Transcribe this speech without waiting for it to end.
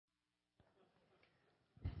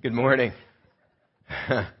Good morning.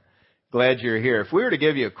 Glad you're here. If we were to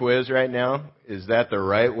give you a quiz right now, is that the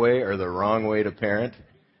right way or the wrong way to parent?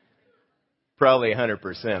 Probably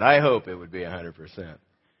 100%. I hope it would be 100%.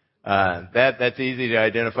 That's easy to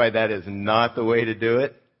identify. That is not the way to do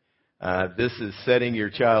it. This is setting your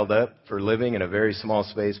child up for living in a very small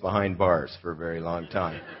space behind bars for a very long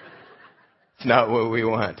time. It's not what we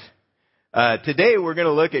want. Today we're going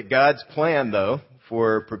to look at God's plan, though,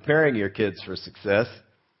 for preparing your kids for success.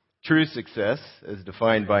 True success as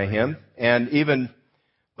defined by Him, and even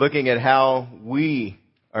looking at how we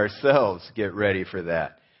ourselves get ready for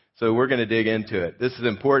that. So we're going to dig into it. This is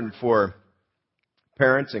important for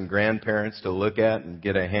parents and grandparents to look at and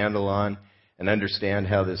get a handle on and understand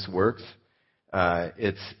how this works.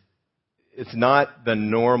 It's not the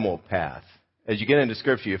normal path. As you get into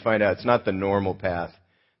Scripture, you find out it's not the normal path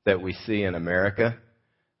that we see in America.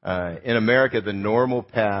 In America, the normal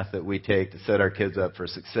path that we take to set our kids up for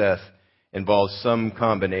success involves some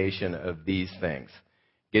combination of these things.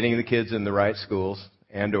 Getting the kids in the right schools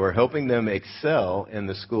and or helping them excel in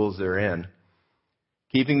the schools they're in.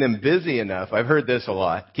 Keeping them busy enough, I've heard this a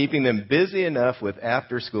lot, keeping them busy enough with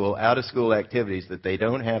after-school, out-of-school activities that they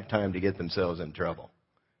don't have time to get themselves in trouble.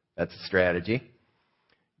 That's a strategy.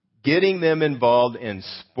 Getting them involved in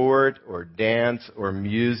sport or dance or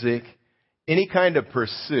music, any kind of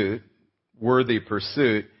pursuit, worthy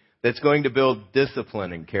pursuit, that's going to build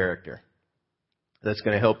discipline and character. That's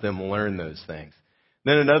going to help them learn those things.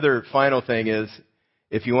 Then another final thing is,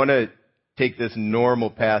 if you want to take this normal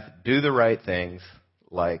path, do the right things,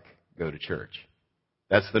 like go to church.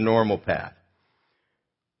 That's the normal path.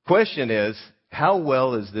 Question is, how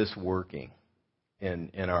well is this working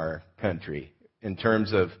in our country in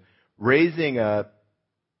terms of raising up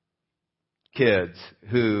kids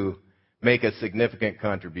who make a significant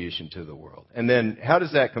contribution to the world? And then how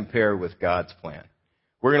does that compare with God's plan?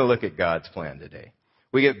 We're going to look at God's plan today.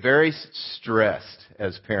 We get very stressed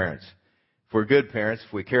as parents. If we're good parents,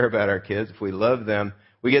 if we care about our kids, if we love them,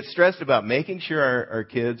 we get stressed about making sure our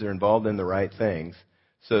kids are involved in the right things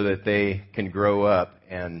so that they can grow up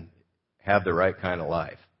and have the right kind of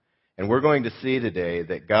life. And we're going to see today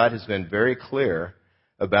that God has been very clear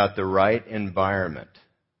about the right environment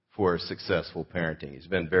for successful parenting. He's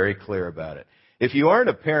been very clear about it. If you aren't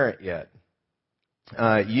a parent yet,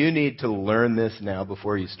 you need to learn this now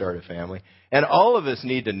before you start a family. And all of us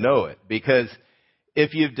need to know it, because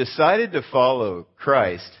if you've decided to follow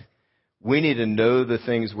Christ, we need to know the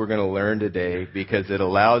things we're going to learn today, because it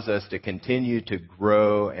allows us to continue to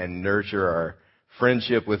grow and nurture our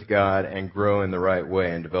friendship with God and grow in the right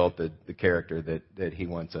way and develop the character that He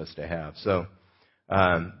wants us to have. So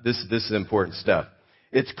this is important stuff.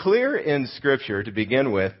 It's clear in Scripture, to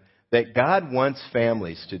begin with, that God wants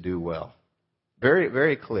families to do well. Very,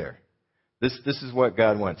 very clear. This is what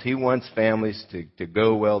God wants. He wants families to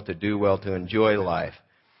go well, to do well, to enjoy life.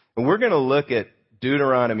 And we're going to look at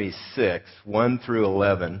Deuteronomy 6, 1 through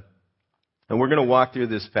 11, and we're going to walk through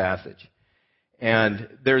this passage. And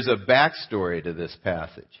there's a backstory to this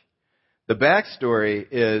passage. The backstory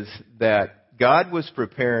is that God was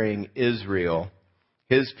preparing Israel,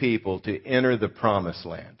 His people, to enter the promised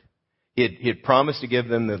land. He had promised to give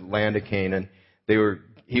them the land of Canaan.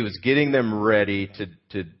 He was getting them ready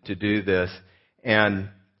to do this. And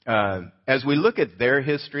as we look at their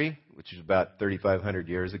history, which is about 3,500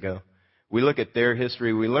 years ago, we look at their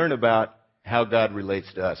history, we learn about how God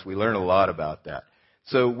relates to us. We learn a lot about that.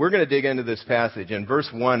 So we're going to dig into this passage. In verse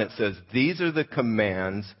 1, it says, "These are the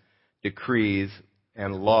commands, decrees,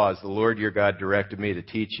 and laws the Lord your God directed me to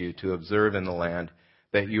teach you to observe in the land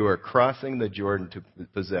that you are crossing the Jordan to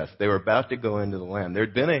possess." They were about to go into the land.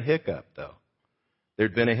 There'd been a hiccup, though.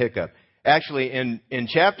 There'd been a hiccup. Actually, in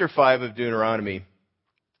chapter 5 of Deuteronomy,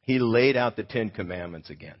 He laid out the 10 Commandments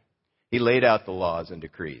again. He laid out the laws and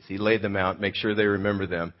decrees. He laid them out, make sure they remember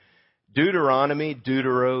them. Deuteronomy,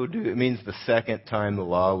 it means the second time the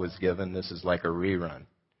law was given. This is like a rerun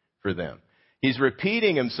for them. He's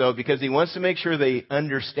repeating himself because he wants to make sure they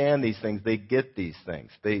understand these things. They get these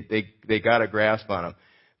things. They got a grasp on them.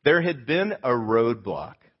 There had been a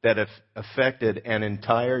roadblock that affected an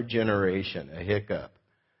entire generation, a hiccup.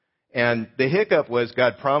 And the hiccup was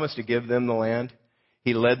God promised to give them the land.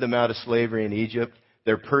 He led them out of slavery in Egypt.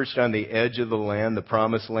 They're perched on the edge of the land, the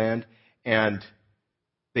promised land, and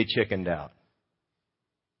they chickened out.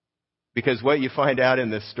 Because what you find out in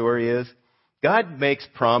this story is God makes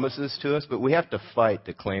promises to us, but we have to fight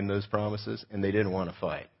to claim those promises, and they didn't want to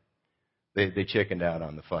fight. They chickened out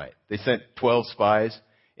on the fight. They sent 12 spies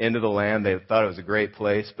into the land. They thought it was a great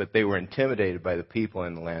place, but they were intimidated by the people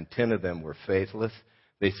in the land. 10 of them were faithless.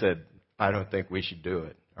 They said, "I don't think we should do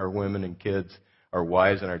it. Our women and kids our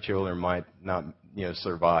wives and our children might not,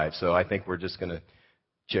 survive. So I think we're just going to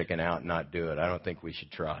chicken out and not do it. I don't think we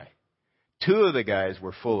should try. 2 of the guys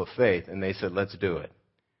were full of faith, and they said, let's do it.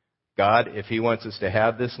 God, if he wants us to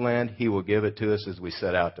have this land, he will give it to us as we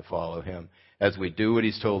set out to follow him, as we do what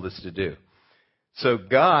he's told us to do. So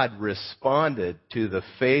God responded to the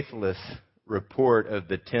faithless report of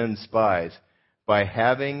the 10 spies by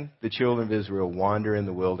having the children of Israel wander in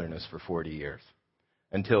the wilderness for 40 years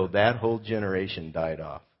until that whole generation died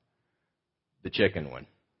off. The chicken one,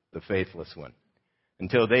 the faithless one.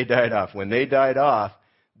 Until they died off. When they died off,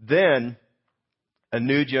 then a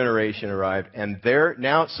new generation arrived, and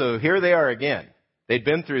so here they are again. They'd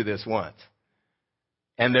been through this once.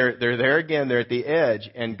 And they're there again, they're at the edge,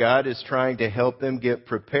 and God is trying to help them get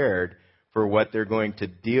prepared for what they're going to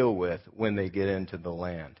deal with when they get into the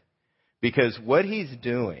land. Because what he's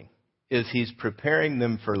doing is he's preparing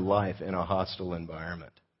them for life in a hostile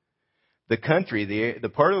environment. The country, the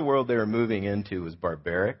part of the world they were moving into was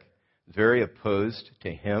barbaric, very opposed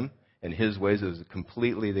to him and his ways. It was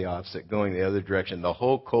completely the opposite, going the other direction. The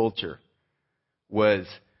whole culture was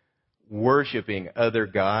worshiping other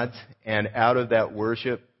gods, and out of that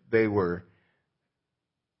worship, they were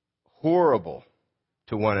horrible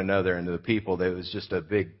to one another and to the people. It was just a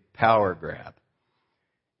big power grab.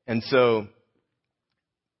 And so,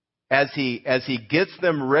 as he gets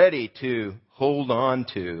them ready to hold on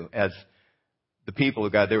to, as the people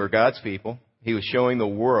of God, they were God's people, he was showing the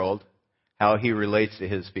world how he relates to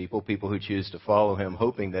his people who choose to follow him,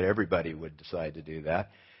 hoping that everybody would decide to do that.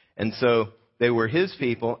 And so, they were his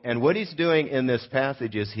people, and what he's doing in this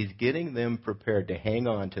passage is he's getting them prepared to hang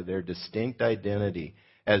on to their distinct identity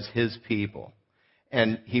as his people.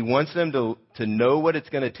 And he wants them to know what it's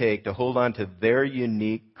going to take to hold on to their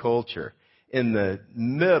unique culture in the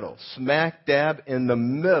middle, smack dab in the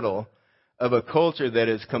middle of a culture that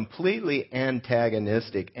is completely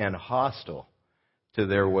antagonistic and hostile to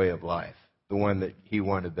their way of life, the one that he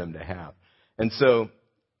wanted them to have. And so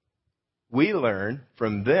we learn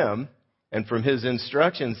from them and from his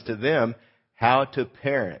instructions to them how to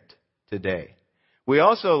parent today. We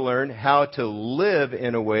also learn how to live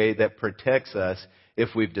in a way that protects us.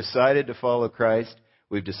 If we've decided to follow Christ,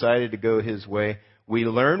 we've decided to go his way, we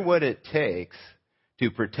learn what it takes to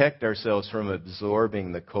protect ourselves from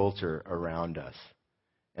absorbing the culture around us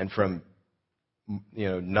and from,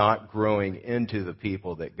 not growing into the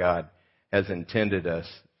people that God has intended us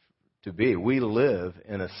to be. We live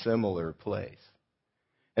in a similar place.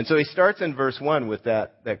 And so he starts in verse 1 with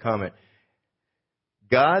that comment.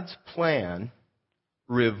 God's plan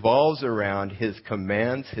revolves around his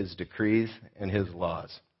commands, his decrees, and his laws.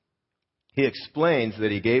 He explains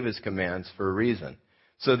that he gave his commands for a reason,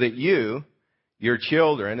 so that you, your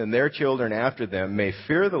children, and their children after them may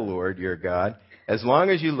fear the Lord your God as long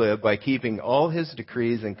as you live by keeping all his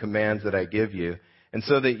decrees and commands that I give you, and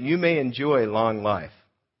so that you may enjoy long life.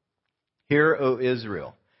 Hear, O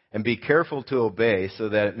Israel, and be careful to obey so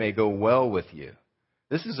that it may go well with you.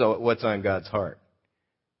 This is what's on God's heart.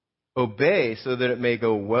 Obey so that it may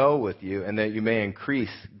go well with you and that you may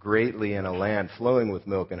increase greatly in a land flowing with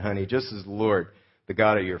milk and honey, just as the Lord, the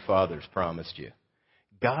God of your fathers, promised you.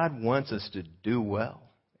 God wants us to do well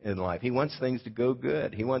in life. He wants things to go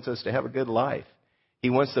good. He wants us to have a good life. He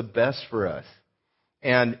wants the best for us.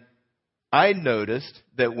 And I noticed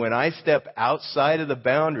that when I step outside of the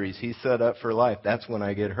boundaries he set up for life, that's when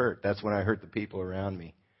I get hurt. That's when I hurt the people around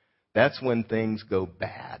me. That's when things go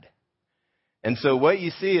bad. And so what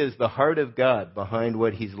you see is the heart of God behind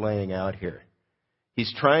what he's laying out here.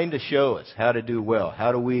 He's trying to show us how to do well.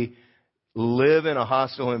 How do we live in a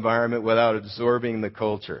hostile environment without absorbing the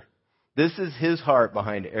culture? This is his heart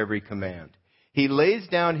behind every command. He lays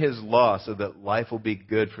down his law so that life will be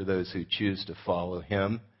good for those who choose to follow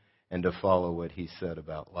him and to follow what he said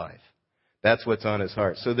about life. That's what's on his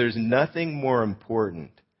heart. So there's nothing more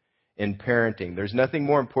important in parenting. There's nothing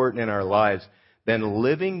more important in our lives than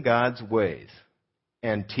living God's ways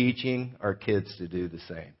and teaching our kids to do the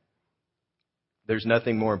same. There's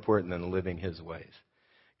nothing more important than living his ways.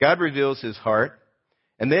 God reveals his heart,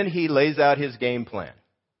 and then he lays out his game plan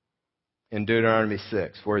in Deuteronomy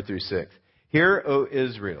 6, 4 through 6. Hear, O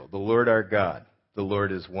Israel, the Lord our God, the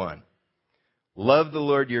Lord is one. Love the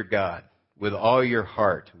Lord your God with all your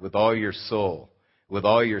heart, with all your soul, with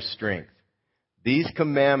all your strength. These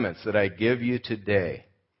commandments that I give you today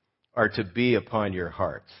are to be upon your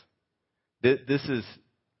hearts. This is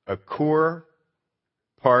a core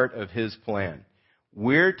part of his plan.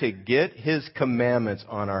 We're to get his commandments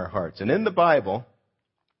on our hearts. And in the Bible,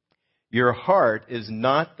 your heart is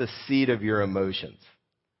not the seat of your emotions.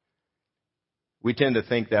 We tend to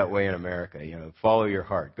think that way in America. Follow your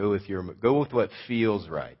heart. Go with what feels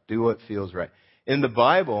right. Do what feels right. In the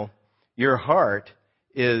Bible, your heart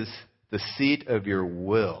is the seat of your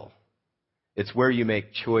will. It's where you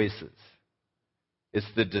make choices. It's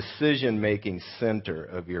the decision-making center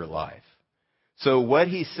of your life. So what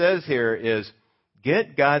he says here is,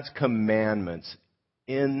 get God's commandments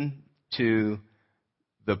into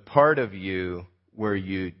the part of you where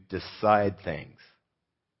you decide things,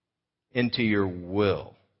 into your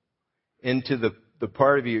will, into the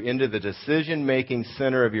part of you, into the decision-making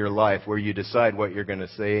center of your life where you decide what you're going to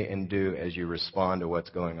say and do as you respond to what's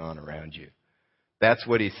going on around you. That's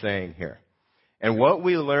what he's saying here. And what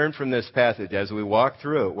we learn from this passage as we walk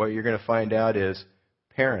through it, what you're going to find out is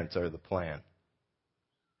parents are the plan.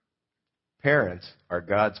 Parents are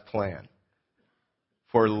God's plan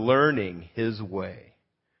for learning His way,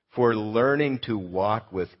 for learning to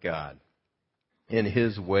walk with God in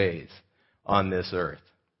His ways on this earth.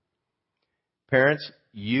 Parents,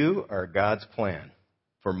 you are God's plan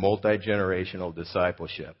for multi-generational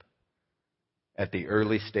discipleship at the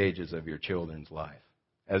early stages of your children's life.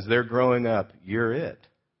 As they're growing up, you're it.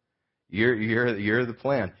 You're the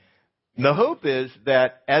plan. And the hope is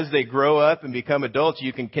that as they grow up and become adults,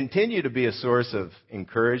 you can continue to be a source of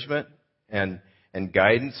encouragement and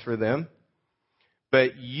guidance for them.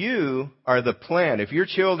 But you are the plan. If you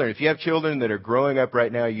have children that are growing up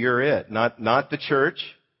right now, you're it. Not the church,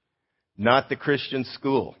 not the Christian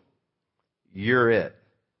school. You're it.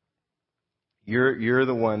 You're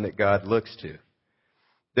the one that God looks to.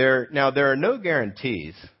 There are no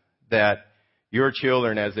guarantees that your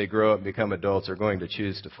children, as they grow up and become adults, are going to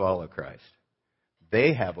choose to follow Christ.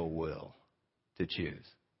 They have a will to choose.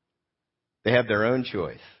 They have their own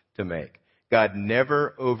choice to make. God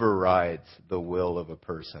never overrides the will of a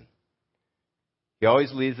person. He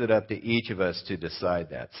always leaves it up to each of us to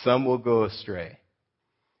decide that. Some will go astray.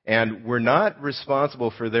 And we're not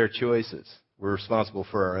responsible for their choices. We're responsible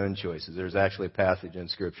for our own choices. There's actually a passage in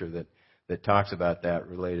Scripture that talks about that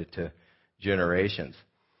related to generations.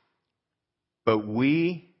 But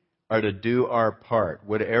we are to do our part,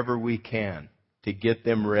 whatever we can, to get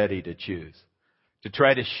them ready to choose. To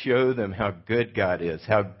try to show them how good God is,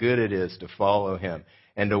 how good it is to follow Him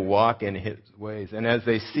and to walk in His ways. And as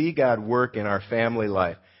they see God work in our family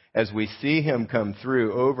life, as we see Him come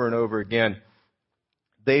through over and over again,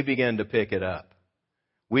 they begin to pick it up.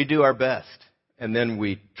 We do our best, and then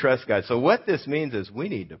we trust God. So what this means is we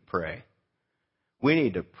need to pray. We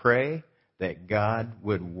need to pray that God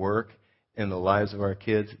would work in the lives of our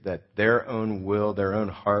kids, that their own will, their own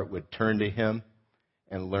heart would turn to Him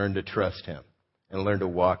and learn to trust Him and learn to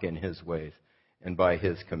walk in His ways and by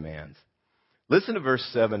His commands. Listen to verse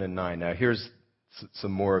 7 and 9. Now here's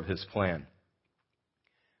some more of His plan.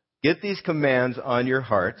 Get these commands on your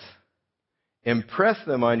hearts. Impress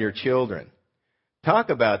them on your children. Talk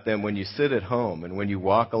about them when you sit at home and when you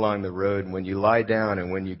walk along the road and when you lie down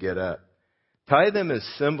and when you get up. Tie them as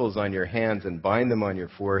symbols on your hands and bind them on your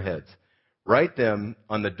foreheads. Write them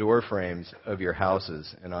on the door frames of your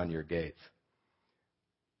houses and on your gates.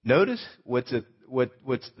 Notice what's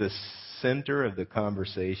the center of the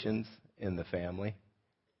conversations in the family?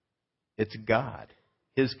 It's God,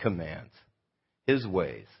 His commands, His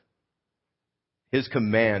ways, His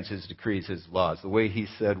commands, His decrees, His laws, the way He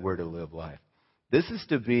said we're to live life. This is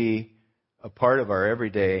to be a part of our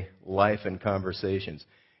everyday life and conversations.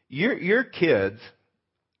 Your kids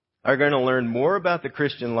are going to learn more about the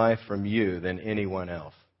Christian life from you than anyone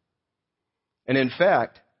else. And in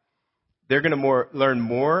fact, they're going to learn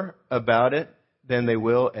more about it than they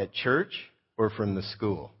will at church or from the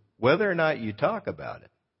school. Whether or not you talk about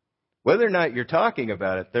it. Whether or not you're talking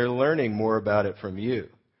about it, they're learning more about it from you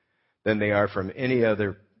than they are from any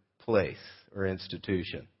other place or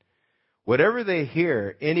institution. Whatever they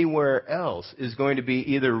hear anywhere else is going to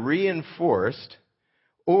be either reinforced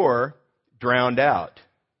or drowned out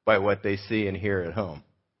by what they see and hear at home.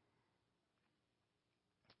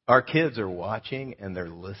 Our kids are watching and they're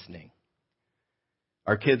listening.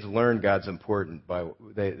 Our kids learn God's importance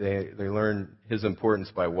they learn His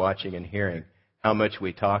importance by watching and hearing how much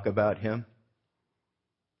we talk about Him,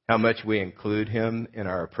 how much we include Him in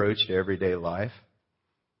our approach to everyday life,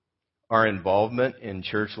 our involvement in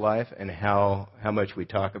church life and how much we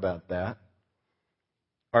talk about that,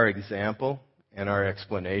 our example and our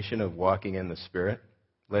explanation of walking in the Spirit,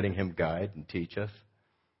 letting Him guide and teach us,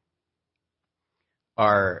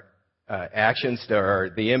 our actions,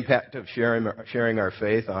 the impact of sharing our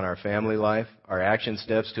faith on our family life, our action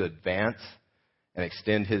steps to advance and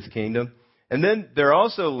extend His kingdom. And then they're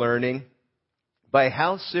also learning by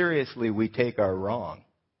how seriously we take our wrong,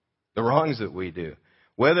 the wrongs that we do.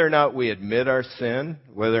 Whether or not we admit our sin,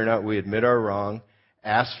 whether or not we admit our wrong,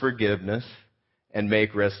 ask forgiveness, and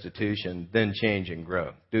make restitution, then change and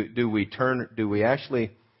grow. Do we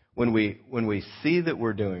actually, when we see that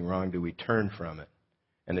we're doing wrong, do we turn from it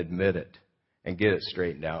and admit it and get it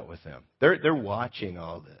straightened out with them? They're watching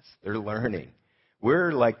all this. They're learning.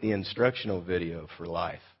 We're like the instructional video for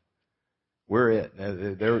life. We're it.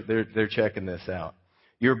 They're checking this out.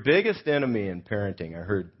 Your biggest enemy in parenting, I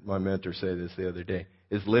heard my mentor say this the other day,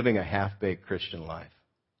 is living a half-baked Christian life.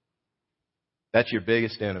 That's your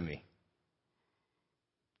biggest enemy.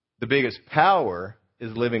 The biggest power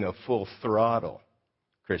is living a full throttle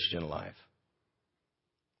Christian life.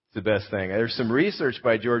 It's the best thing. There's some research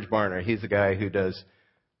by George Barna. He's the guy who does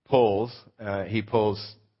polls. He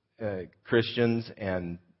polls Christians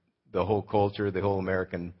and the whole culture, the whole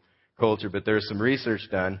American culture. But there's some research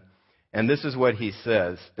done. And this is what he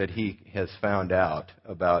says that he has found out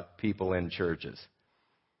about people in churches.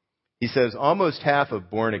 He says almost half of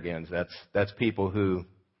born-agains, that's people who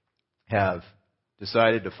have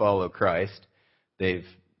decided to follow Christ. They've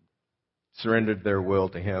surrendered their will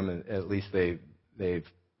to Him, and at least they've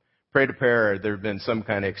prayed a prayer, or there have been some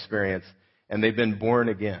kind of experience, and they've been born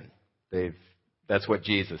again. That's what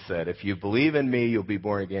Jesus said. If you believe in me, you'll be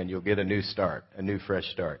born again. You'll get a new start, a new fresh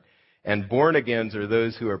start. And born-agains are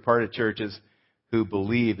those who are part of churches who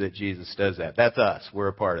believe that Jesus does that. That's us. We're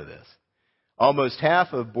a part of this. Almost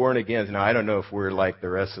half of born-agains, now I don't know if we're like the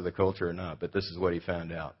rest of the culture or not, but this is what he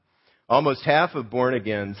found out. Almost half of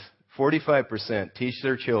born-agains, 45%, teach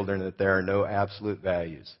their children that there are no absolute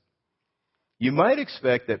values. You might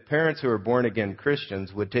expect that parents who are born-again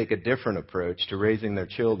Christians would take a different approach to raising their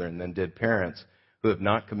children than did parents who have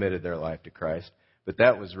not committed their life to Christ, but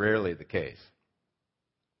that was rarely the case.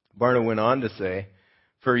 Barna went on to say,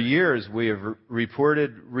 for years we have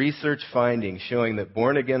reported research findings showing that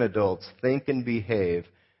born-again adults think and behave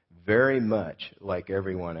very much like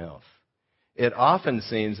everyone else. It often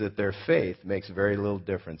seems that their faith makes very little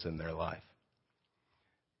difference in their life.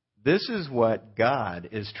 This is what God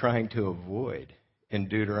is trying to avoid in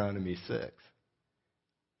Deuteronomy 6.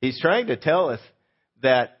 He's trying to tell us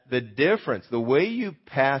that the difference, the way you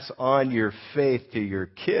pass on your faith to your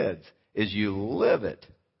kids is you live it.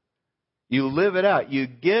 You live it out. You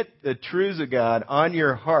get the truths of God on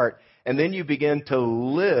your heart, and then you begin to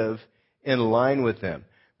live in line with them.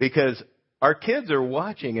 Because our kids are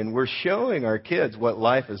watching, and we're showing our kids what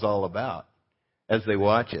life is all about as they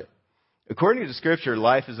watch it. According to Scripture,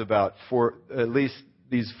 life is about at least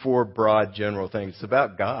these four broad general things. It's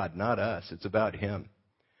about God, not us. It's about Him.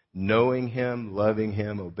 Knowing Him, loving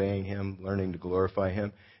Him, obeying Him, learning to glorify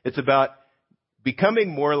Him. It's about becoming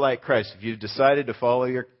more like Christ. If you've decided to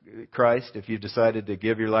follow Christ, if you've decided to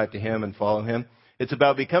give your life to Him and follow Him, it's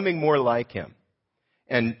about becoming more like Him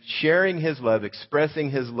and sharing His love, expressing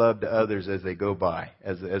His love to others as they go by,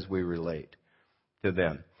 as we relate to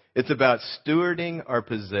them. It's about stewarding our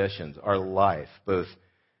possessions, our life, both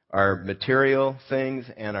our material things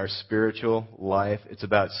and our spiritual life. It's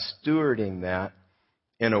about stewarding that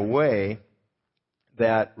in a way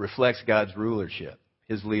that reflects God's rulership,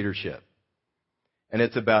 His leadership. And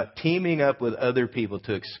it's about teaming up with other people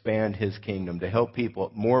to expand His kingdom, to help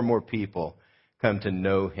people, more and more people, come to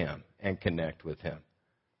know Him and connect with Him.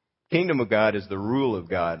 Kingdom of God is the rule of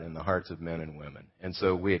God in the hearts of men and women. And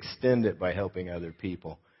so we extend it by helping other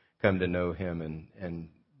people come to know Him and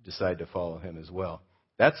decide to follow Him as well.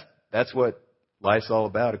 That's what life's all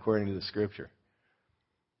about according to the Scripture.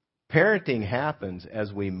 Parenting happens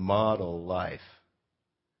as we model life.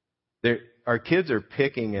 Our kids are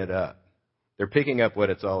picking it up. They're picking up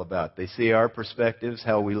what it's all about. They see our perspectives,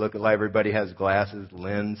 how we look at life. Everybody has glasses,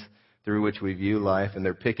 lens through which we view life, and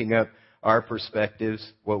they're picking up our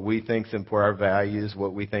perspectives, what we think's important, our values,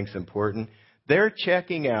 what we think's important. They're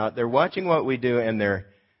checking out, they're watching what we do, and they're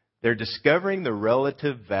discovering the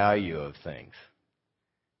relative value of things.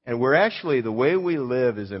 And we're actually, the way we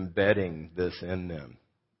live is embedding this in them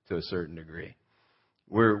to a certain degree.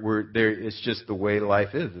 It's just the way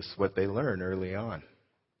life is. It's what they learn early on.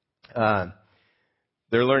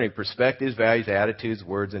 They're learning perspectives, values, attitudes,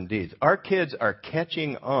 words, and deeds. Our kids are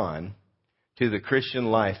catching on to the Christian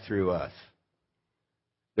life through us.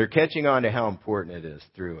 They're catching on to how important it is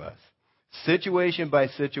through us. Situation by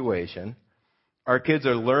situation, our kids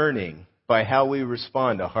are learning by how we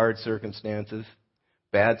respond to hard circumstances,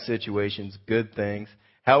 bad situations, good things,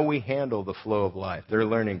 how we handle the flow of life. They're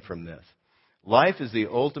learning from this. Life is the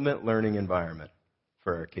ultimate learning environment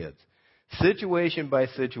for our kids. Situation by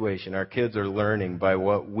situation, our kids are learning by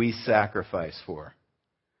what we sacrifice for.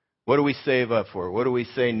 What do we save up for? What do we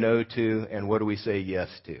say no to? And what do we say yes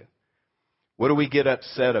to? What do we get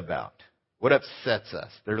upset about? What upsets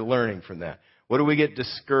us? They're learning from that. What do we get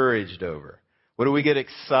discouraged over? What do we get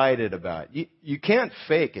excited about? You can't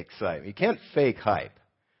fake excitement. You can't fake hype.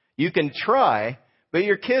 You can try, but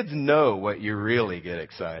your kids know what you really get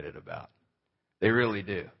excited about. They really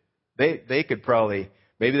do. They could probably,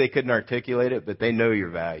 maybe they couldn't articulate it, but they know your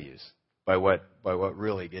values by what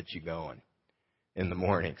really gets you going in the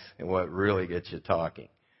mornings and what really gets you talking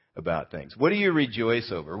about things. What do you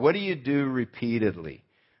rejoice over? What do you do repeatedly?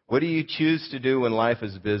 What do you choose to do when life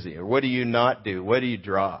is busy? Or what do you not do? What do you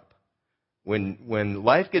drop? When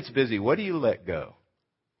life gets busy, what do you let go?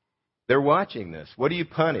 They're watching this. What do you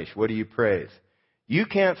punish? What do you praise? You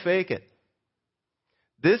can't fake it.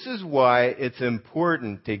 This is why it's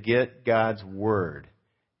important to get God's Word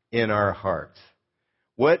in our hearts.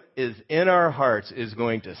 What is in our hearts is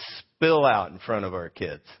going to spill out in front of our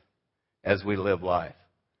kids as we live life.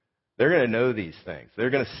 They're going to know these things. They're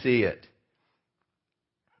going to see it.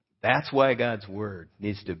 That's why God's Word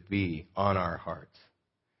needs to be on our hearts.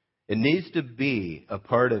 It needs to be a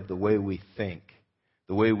part of the way we think,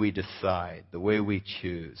 the way we decide, the way we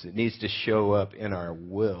choose. It needs to show up in our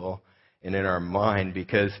will and in our mind,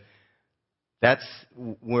 because that's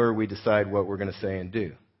where we decide what we're going to say and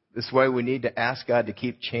do. This is why we need to ask God to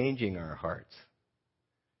keep changing our hearts.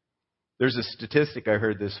 There's a statistic I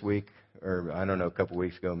heard this week, or I don't know, a couple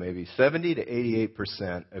weeks ago maybe. 70 to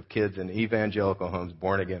 88% of kids in evangelical homes,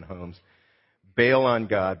 born-again homes, bail on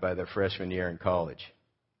God by their freshman year in college.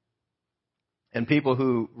 And people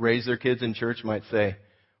who raise their kids in church might say,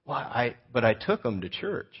 but I took them to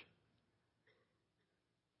church.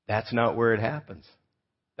 That's not where it happens.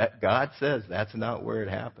 That God says that's not where it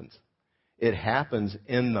happens. It happens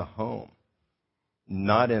in the home,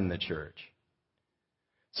 not in the church.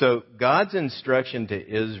 So God's instruction to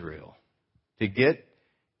Israel to get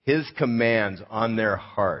His commands on their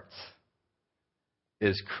hearts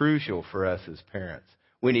is crucial for us as parents.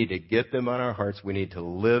 We need to get them on our hearts. We need to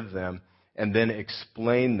live them and then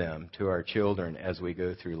explain them to our children as we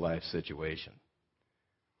go through life situation.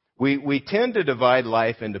 We tend to divide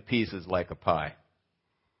life into pieces like a pie.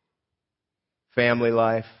 Family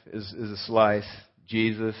life is a slice.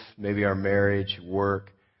 Jesus, maybe our marriage,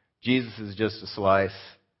 work. Jesus is just a slice.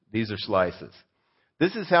 These are slices.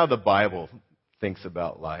 This is how the Bible thinks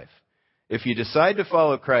about life. If you decide to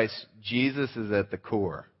follow Christ, Jesus is at the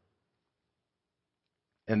core.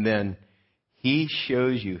 And then He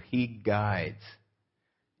shows you, He guides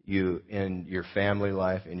you in your family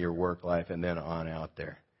life, in your work life, and then on out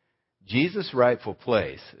there. Jesus' rightful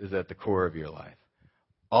place is at the core of your life.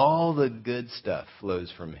 All the good stuff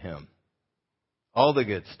flows from Him. All the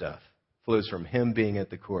good stuff flows from Him being at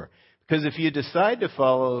the core. Because if you decide to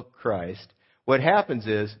follow Christ, what happens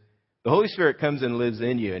is the Holy Spirit comes and lives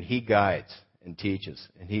in you, and He guides and teaches,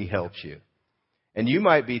 and He helps you. And you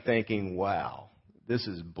might be thinking, wow, this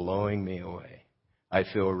is blowing me away. I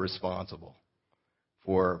feel responsible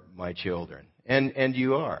for my children. And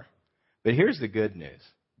you are. But here's the good news.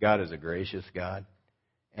 God is a gracious God,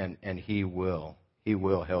 and He will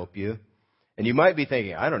help you. And you might be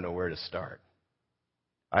thinking, I don't know where to start.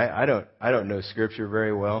 I don't know Scripture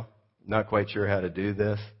very well. Not quite sure how to do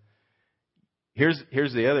this. Here's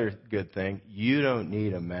the other good thing. You don't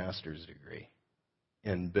need a master's degree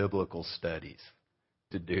in biblical studies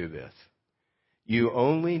to do this. You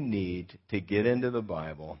only need to get into the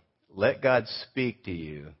Bible, let God speak to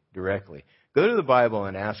you directly. Go to the Bible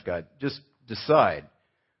and ask God. Just decide,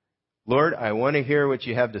 Lord, I want to hear what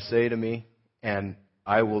you have to say to me, and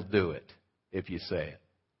I will do it if you say it.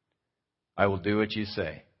 I will do what you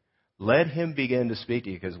say. Let Him begin to speak to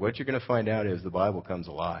you, because what you're going to find out is the Bible comes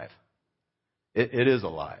alive. It is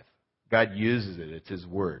alive. God uses it. It's His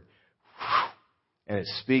Word. And it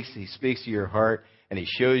speaks. He speaks to your heart, and He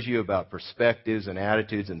shows you about perspectives and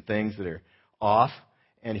attitudes and things that are off,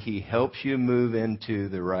 and He helps you move into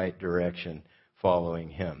the right direction following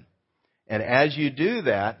Him. And as you do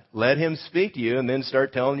that, let Him speak to you, and then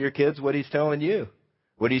start telling your kids what He's telling you,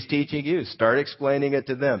 what He's teaching you. Start explaining it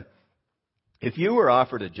to them. If you were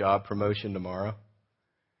offered a job promotion tomorrow,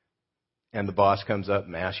 and the boss comes up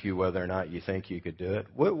and asks you whether or not you think you could do it,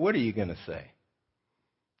 what are you going to say?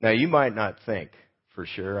 Now, you might not think, for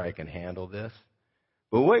sure, I can handle this.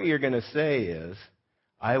 But what you're going to say is,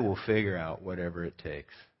 I will figure out whatever it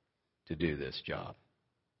takes to do this job.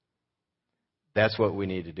 That's what we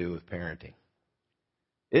need to do with parenting.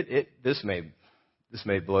 This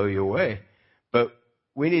may blow you away, but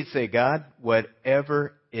we need to say, God,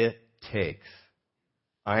 whatever it takes,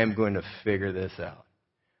 I am going to figure this out.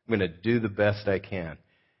 I'm going to do the best I can.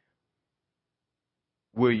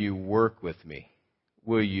 Will you work with me?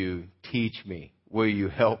 Will you teach me? Will you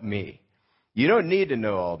help me? You don't need to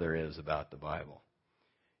know all there is about the Bible.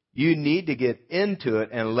 You need to get into it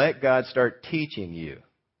and let God start teaching you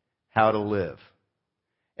how to live.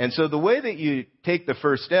 And so the way that you take the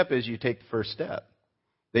first step is you take the first step.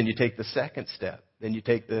 Then you take the second step. Then you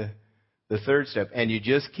take the third step. And you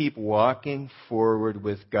just keep walking forward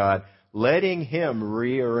with God, letting Him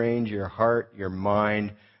rearrange your heart, your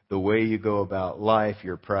mind, the way you go about life,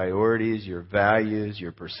 your priorities, your values,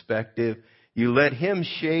 your perspective. You let Him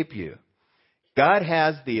shape you. God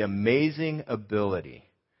has the amazing ability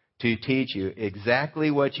to teach you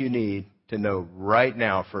exactly what you need to know right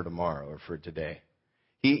now for tomorrow or for today.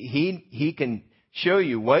 He can show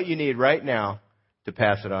you what you need right now to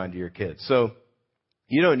pass it on to your kids. So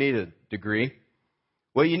you don't need a degree.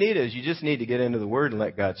 What you need is you just need to get into the Word and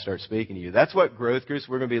let God start speaking to you. That's what growth groups,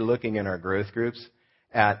 we're going to be looking in our growth groups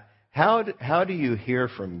at. How do you hear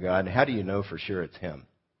from God? How do you know for sure it's Him?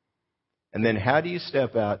 And then how do you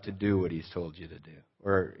step out to do what He's told you to do?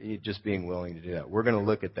 Or just being willing to do that. We're going to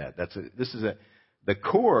look at that. The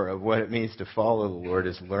core of what it means to follow the Lord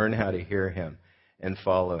is learn how to hear Him and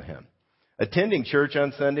follow Him. Attending church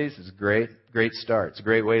on Sundays is great start. It's a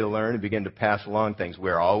great way to learn and begin to pass along things.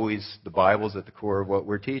 The Bible's at the core of what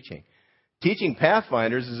we're teaching. Teaching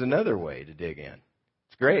Pathfinders is another way to dig in.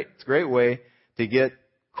 It's great. It's a great way to get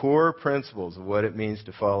core principles of what it means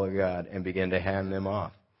to follow God and begin to hand them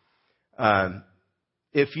off.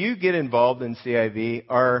 If you get involved in CIV,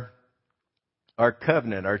 our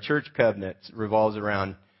covenant, our church covenant revolves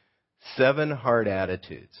around 7 hard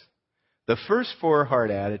attitudes. The first 4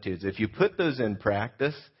 hard attitudes, if you put those in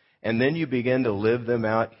practice and then you begin to live them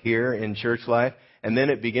out here in church life, and then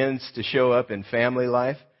it begins to show up in family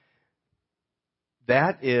life,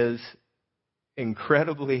 that is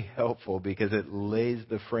incredibly helpful because it lays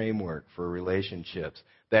the framework for relationships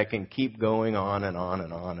that can keep going on and on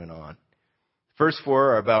and on and on. First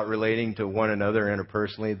 4 are about relating to one another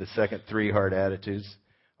interpersonally. The second 3 hard attitudes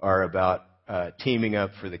are about teaming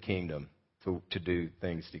up for the kingdom to do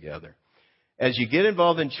things together. As you get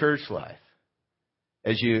involved in church life,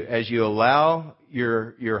 as you allow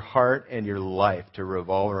your heart and your life to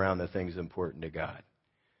revolve around the things important to God,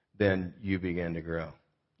 then you begin to grow.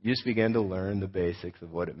 You just begin to learn the basics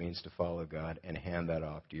of what it means to follow God and hand that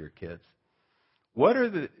off to your kids. What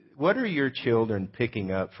are your children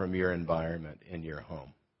picking up from your environment in your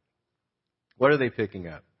home? What are they picking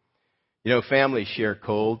up? You know, families share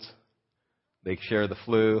colds. They share the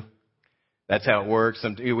flu. That's how it works.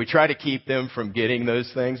 We try to keep them from getting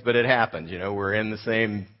those things, but it happens. You know, we're in the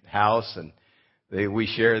same house and we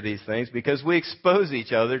share these things because we expose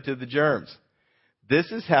each other to the germs.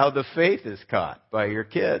 This is how the faith is caught by your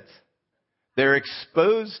kids. They're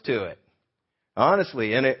exposed to it.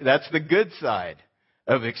 Honestly, and that's the good side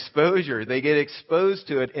of exposure. They get exposed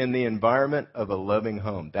to it in the environment of a loving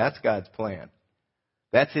home. That's God's plan.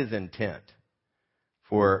 That's His intent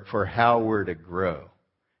for how we're to grow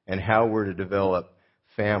and how we're to develop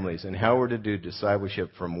families and how we're to do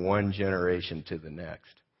discipleship from one generation to the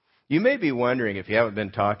next. You may be wondering, if you haven't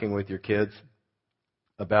been talking with your kids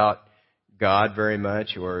about God very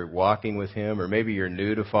much or walking with Him, or maybe you're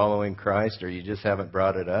new to following Christ or you just haven't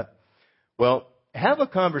brought it up. Well, have a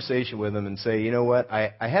conversation with them and say, you know what,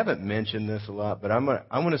 I haven't mentioned this a lot, but I'm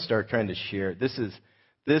going to start trying to share. This is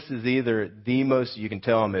either the most, you can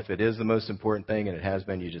tell them if it is the most important thing, and it has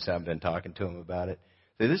been, you just haven't been talking to them about it.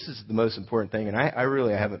 Say, this is the most important thing, and I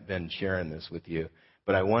really haven't been sharing this with you,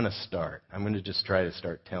 but I want to start. I'm going to just try to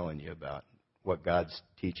start telling you about what God's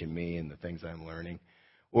teaching me and the things I'm learning.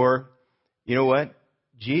 Or, you know what,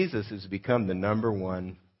 Jesus has become the number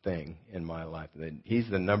one thing in my life. He's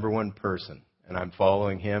the number one person, and I'm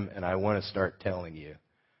following Him, and I want to start telling you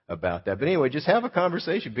about that. But anyway, just have a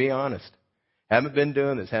conversation. Be honest. Haven't been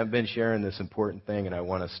doing this. Haven't been sharing this important thing, and I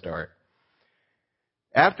want to start.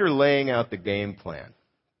 After laying out the game plan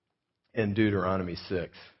in Deuteronomy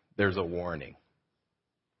 6, there's a warning.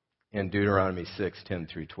 In Deuteronomy 6:10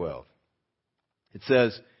 through 12. It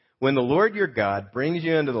says, "When the Lord your God brings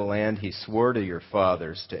you into the land He swore to your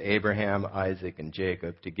fathers, to Abraham, Isaac, and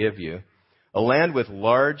Jacob, to give you, a land with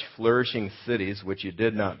large, flourishing cities which you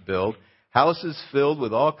did not build, houses filled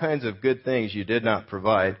with all kinds of good things you did not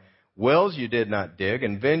provide, wells you did not dig,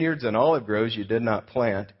 and vineyards and olive groves you did not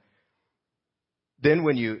plant, then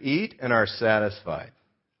when you eat and are satisfied,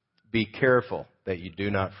 be careful that you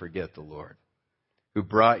do not forget the Lord, who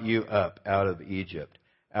brought you up out of Egypt,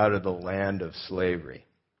 out of the land of slavery."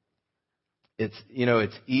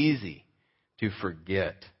 It's easy to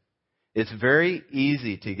forget. It's very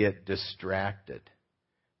easy to get distracted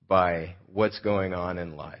by what's going on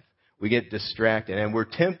in life. We get distracted, and we're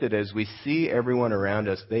tempted as we see everyone around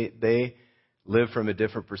us. They live from a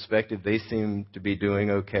different perspective. They seem to be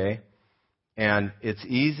doing okay. And it's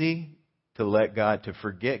easy to let God, to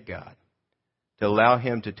forget God, to allow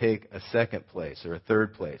Him to take a second place or a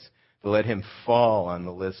third place, to let Him fall on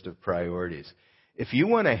the list of priorities. If you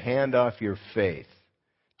want to hand off your faith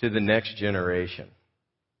to the next generation,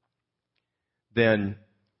 then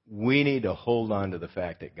we need to hold on to the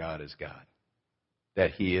fact that God is God,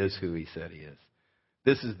 that He is who He said He is.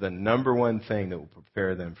 This is the number one thing that will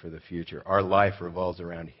prepare them for the future. Our life revolves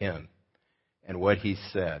around Him and what He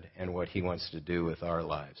said and what He wants to do with our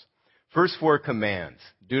lives. First 4 commands.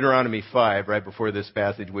 Deuteronomy 5, right before this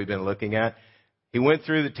passage we've been looking at, He went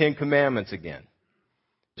through the 10 commandments again.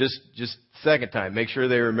 Just second time, make sure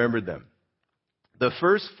they remembered them. The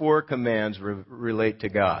first 4 commands relate to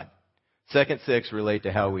God. Second 6 relate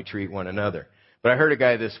to how we treat one another. But I heard a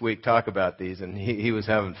guy this week talk about these, and he was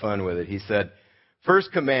having fun with it. He said,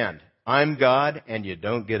 first command, I'm God, and you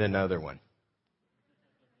don't get another one.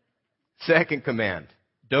 Second command,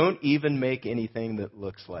 don't even make anything that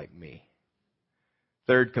looks like me.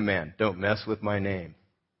 Third command, don't mess with my name.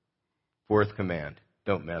 Fourth command,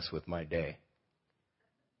 don't mess with my day.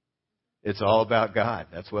 It's all about God.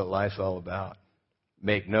 That's what life's all about.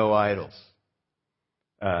 Make no idols.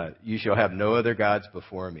 You shall have no other gods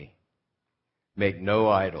before me. Make no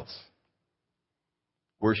idols.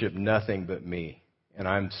 Worship nothing but me. And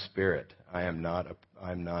I'm spirit. I'm not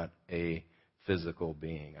a physical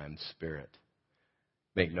being. I'm spirit.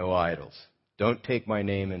 Make no idols. Don't take my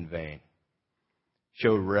name in vain.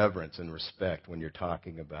 Show reverence and respect when you're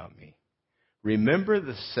talking about me. Remember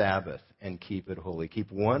the Sabbath and keep it holy.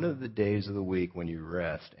 Keep one of the days of the week when you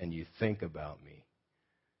rest and you think about me.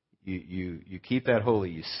 You keep that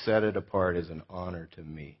holy. You set it apart as an honor to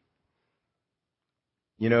me.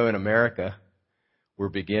 You know, in America, we're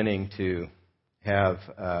beginning to have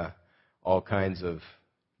all kinds of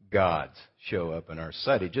gods show up in our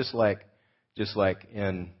society, just like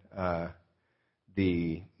in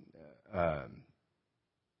the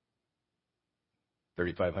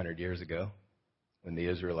 3,500 years ago when the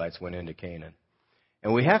Israelites went into Canaan.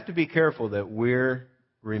 And we have to be careful that we're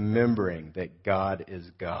remembering that God is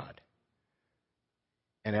God.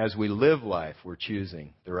 And as we live life, we're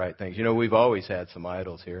choosing the right things. You know, we've always had some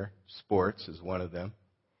idols here. Sports is one of them.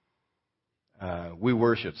 We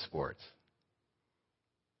worship sports.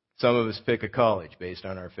 Some of us pick a college based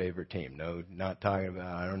on our favorite team. No, not talking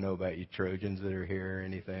about, I don't know about you Trojans that are here or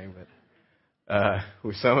anything, but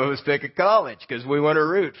some of us pick a college because we want to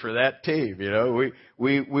root for that team. You know,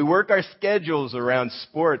 we work our schedules around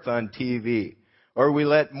sports on TV. Or we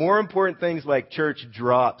let more important things like church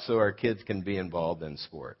drop so our kids can be involved in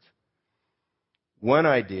sports. One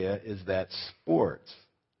idea is that sports,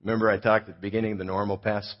 remember I talked at the beginning of the normal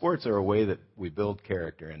path, sports are a way that we build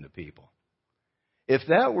character into people. If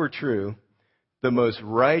that were true, the most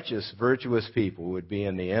righteous, virtuous people would be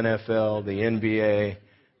in the NFL, the NBA,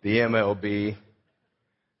 the MLB.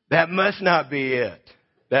 That must not be it.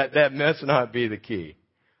 That must not be the key.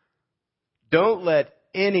 Don't let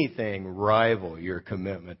anything rival your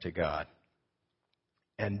commitment to God.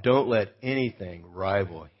 And don't let anything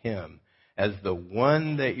rival Him as the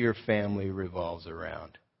one that your family revolves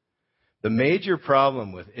around. The major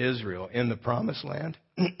problem with Israel in the Promised Land,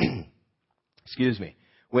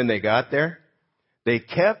 when they got there, they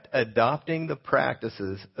kept adopting the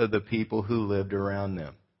practices of the people who lived around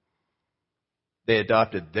them. They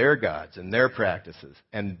adopted their gods and their practices.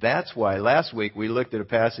 And that's why last week we looked at a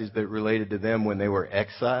passage that related to them when they were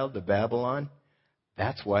exiled to Babylon.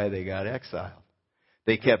 That's why they got exiled.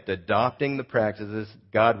 They kept adopting the practices.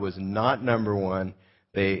 God was not number one.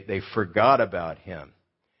 They forgot about Him.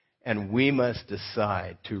 And we must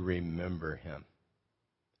decide to remember Him.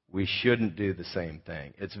 We shouldn't do the same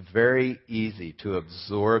thing. It's very easy to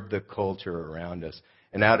absorb the culture around us.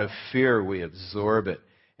 And out of fear, we absorb it.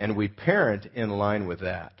 And we parent in line with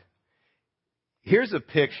that. Here's a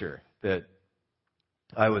picture that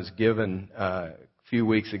I was given a few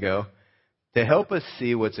weeks ago to help us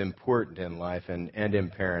see what's important in life and in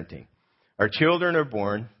parenting. Our children are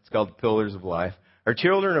born. It's called the Pillars of Life. Our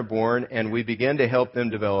children are born, and we begin to help them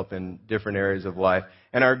develop in different areas of life.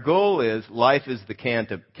 And our goal is, life is the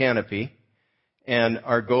canopy. And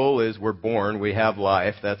our goal is, we're born, we have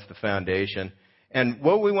life. That's the foundation. And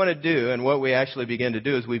what we want to do, and what we actually begin to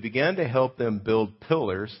do, is we begin to help them build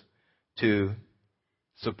pillars to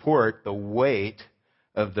support the weight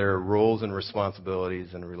of their roles and responsibilities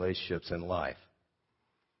and relationships in life.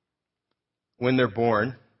 When they're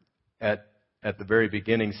born, at the very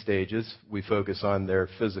beginning stages, we focus on their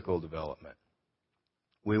physical development.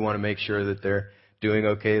 We want to make sure that they're doing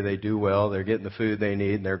okay, they do well, they're getting the food they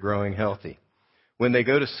need, and they're growing healthy. When they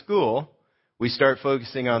go to school, We start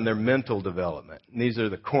focusing on their mental development. And these are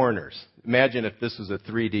the corners. Imagine if this was a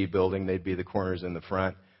 3D building, they'd be the corners in the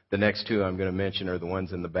front. The next two I'm going to mention are the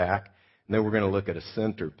ones in the back. And then we're going to look at a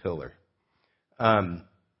center pillar.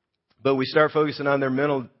 But we start focusing on their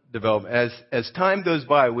mental development. As time goes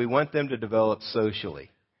by, we want them to develop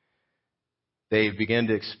socially. They begin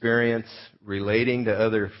to experience relating to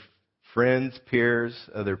other friends, peers,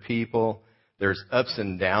 other people. There's ups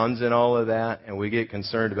and downs in all of that, and we get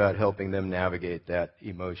concerned about helping them navigate that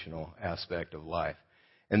emotional aspect of life.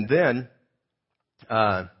 And then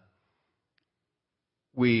there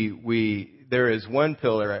is one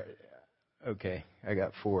pillar. Okay, I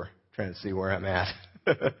got 4. Trying to see where I'm at.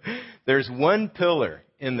 There's one pillar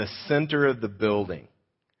in the center of the building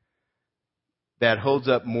that holds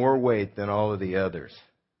up more weight than all of the others.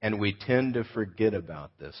 And we tend to forget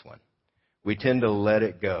about this one. We tend to let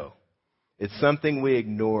it go. It's something we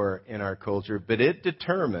ignore in our culture, but it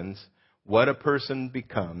determines what a person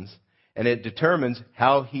becomes, and it determines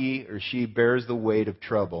how he or she bears the weight of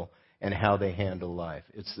trouble and how they handle life.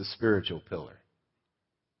 It's the spiritual pillar.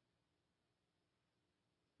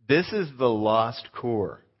 This is the lost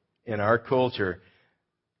core in our culture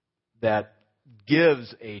that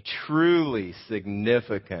gives a truly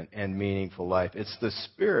significant and meaningful life. It's the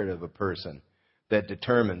spirit of a person that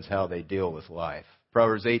determines how they deal with life.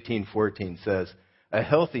 Proverbs 18:14 says, "A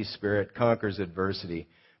healthy spirit conquers adversity,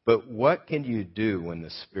 but what can you do when the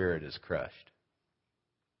spirit is crushed?"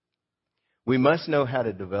 We must know how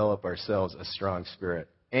to develop ourselves a strong spirit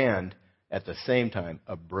and, at the same time,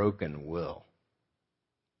 a broken will.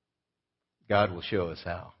 God will show us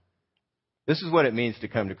how. This is what it means to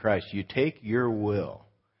come to Christ. You take your will,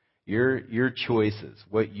 your choices,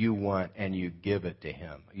 what you want, and you give it to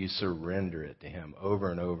Him. You surrender it to Him over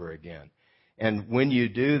and over again. And when you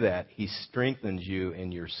do that, He strengthens you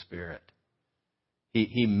in your spirit.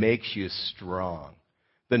 He makes you strong.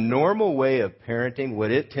 The normal way of parenting,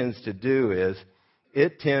 what it tends to do is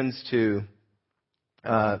it tends to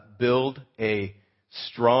build a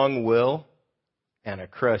strong will and a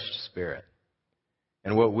crushed spirit.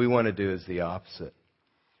 And what we want to do is the opposite.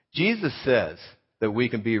 Jesus says that we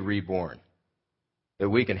can be reborn, that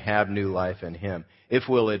we can have new life in Him if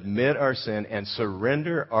we'll admit our sin and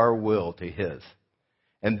surrender our will to His.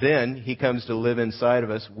 And then He comes to live inside of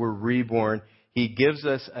us. We're reborn. He gives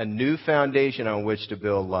us a new foundation on which to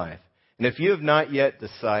build life. And if you have not yet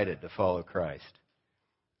decided to follow Christ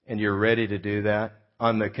and you're ready to do that,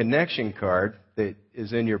 on the connection card that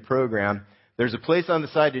is in your program, there's a place on the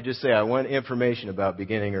side to just say, I want information about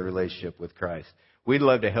beginning a relationship with Christ. We'd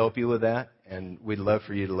love to help you with that, and we'd love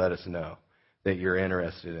for you to let us know that you're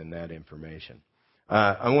interested in that information.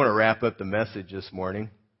 I want to wrap up the message this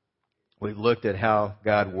morning. We've looked at how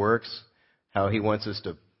God works, how He wants us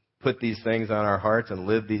to put these things on our hearts and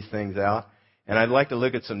live these things out. And I'd like to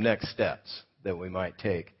look at some next steps that we might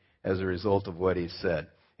take as a result of what He's said.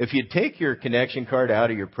 If you take your connection card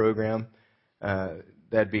out of your program,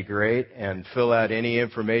 that'd be great, and fill out any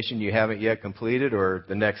information you haven't yet completed or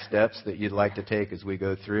the next steps that you'd like to take as we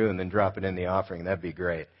go through, and then drop it in the offering. That'd be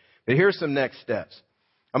great. But here's some next steps.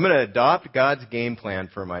 I'm going to adopt God's game plan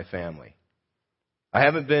for my family. I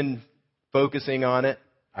haven't been focusing on it.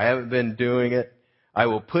 I haven't been doing it. I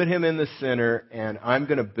will put Him in the center, and I'm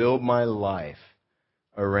going to build my life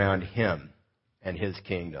around Him and His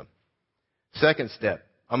kingdom. Second step,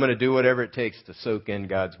 I'm going to do whatever it takes to soak in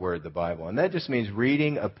God's Word, the Bible. And that just means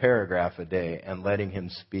reading a paragraph a day and letting Him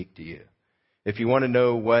speak to you. If you want to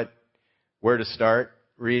know where to start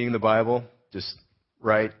reading the Bible, just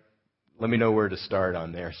write, let me know where to start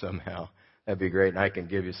on there somehow. That'd be great, and I can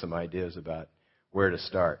give you some ideas about where to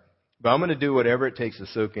start. But I'm going to do whatever it takes to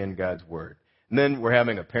soak in God's Word. And then we're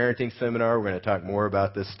having a parenting seminar. We're going to talk more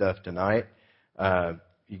about this stuff tonight.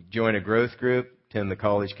 You join a growth group, attend the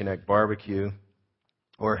College Connect barbecue,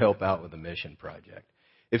 or help out with the mission project.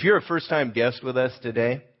 If you're a first-time guest with us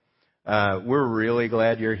today, we're really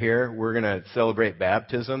glad you're here. We're going to celebrate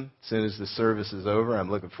baptism as soon as the service is over.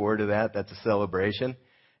 I'm looking forward to that. That's a celebration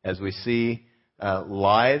as we see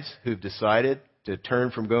lives who've decided to turn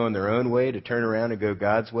from going their own way to turn around and go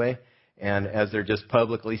God's way. And as they're just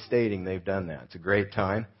publicly stating, they've done that. It's a great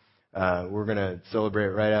time. We're going to celebrate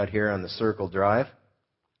right out here on the Circle Drive.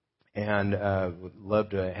 And would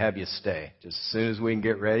love to have you stay. Just as soon as we can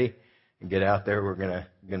get ready and get out there, we're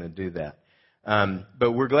gonna do that.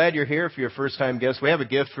 But we're glad you're here. If you're a first-time guest, we have a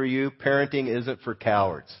gift for you. Parenting Isn't for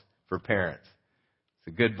Cowards, for parents.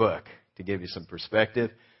 It's a good book to give you some perspective.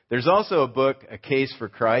 There's also a book, A Case for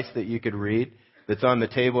Christ, that you could read that's on the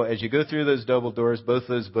table. As you go through those double doors, both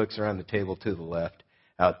those books are on the table to the left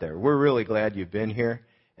out there. We're really glad you've been here,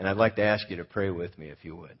 and I'd like to ask you to pray with me if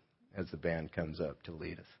you would. as the band comes up to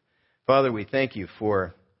lead us. Father, we thank you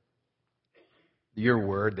for your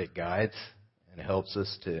word that guides and helps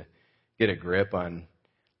us to get a grip on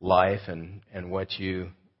life and what you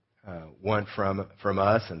want from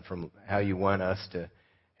us and from how you want us to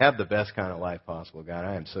have the best kind of life possible. God,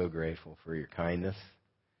 I am so grateful for your kindness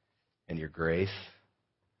and your grace.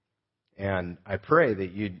 And I pray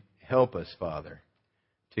that you'd help us, Father,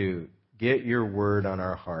 to get your word on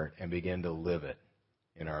our heart and begin to live it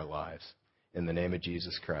in our lives. In the name of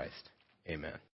Jesus Christ, amen.